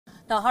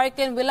Now,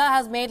 Hurricane Willa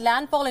has made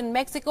landfall in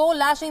Mexico,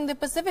 lashing the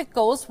Pacific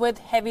coast with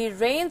heavy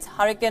rains.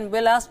 Hurricane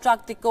Willa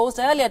struck the coast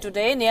earlier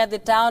today near the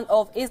town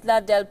of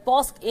Isla Del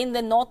Bosque in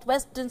the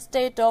northwestern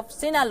state of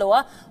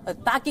Sinaloa,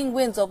 with packing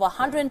winds of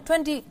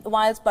 120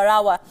 miles per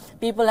hour.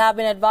 People have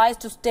been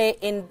advised to stay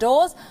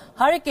indoors.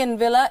 Hurricane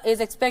Willa is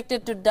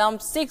expected to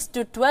dump 6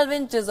 to 12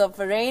 inches of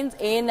rain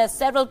in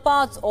several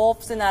parts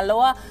of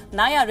Sinaloa,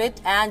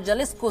 Nayarit and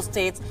Jalisco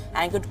states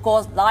and could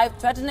cause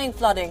life-threatening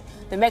flooding.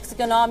 The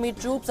Mexican Army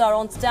troops are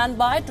on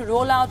standby to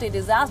roll out a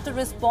disaster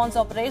response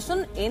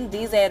operation in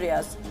these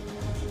areas.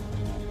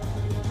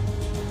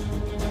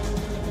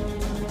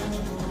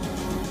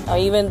 Now,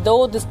 even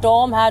though the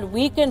storm had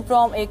weakened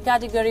from a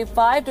Category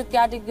 5 to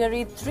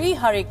Category 3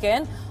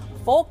 hurricane,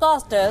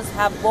 forecasters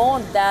have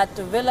warned that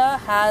Willa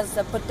has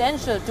the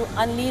potential to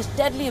unleash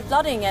deadly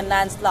flooding and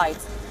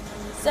landslides.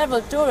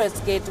 Several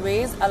tourist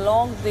gateways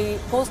along the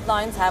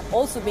coastlines have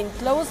also been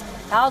closed.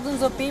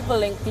 Thousands of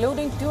people,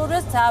 including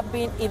tourists, have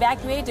been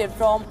evacuated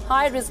from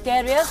high-risk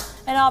areas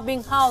and are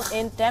being housed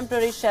in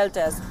temporary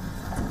shelters.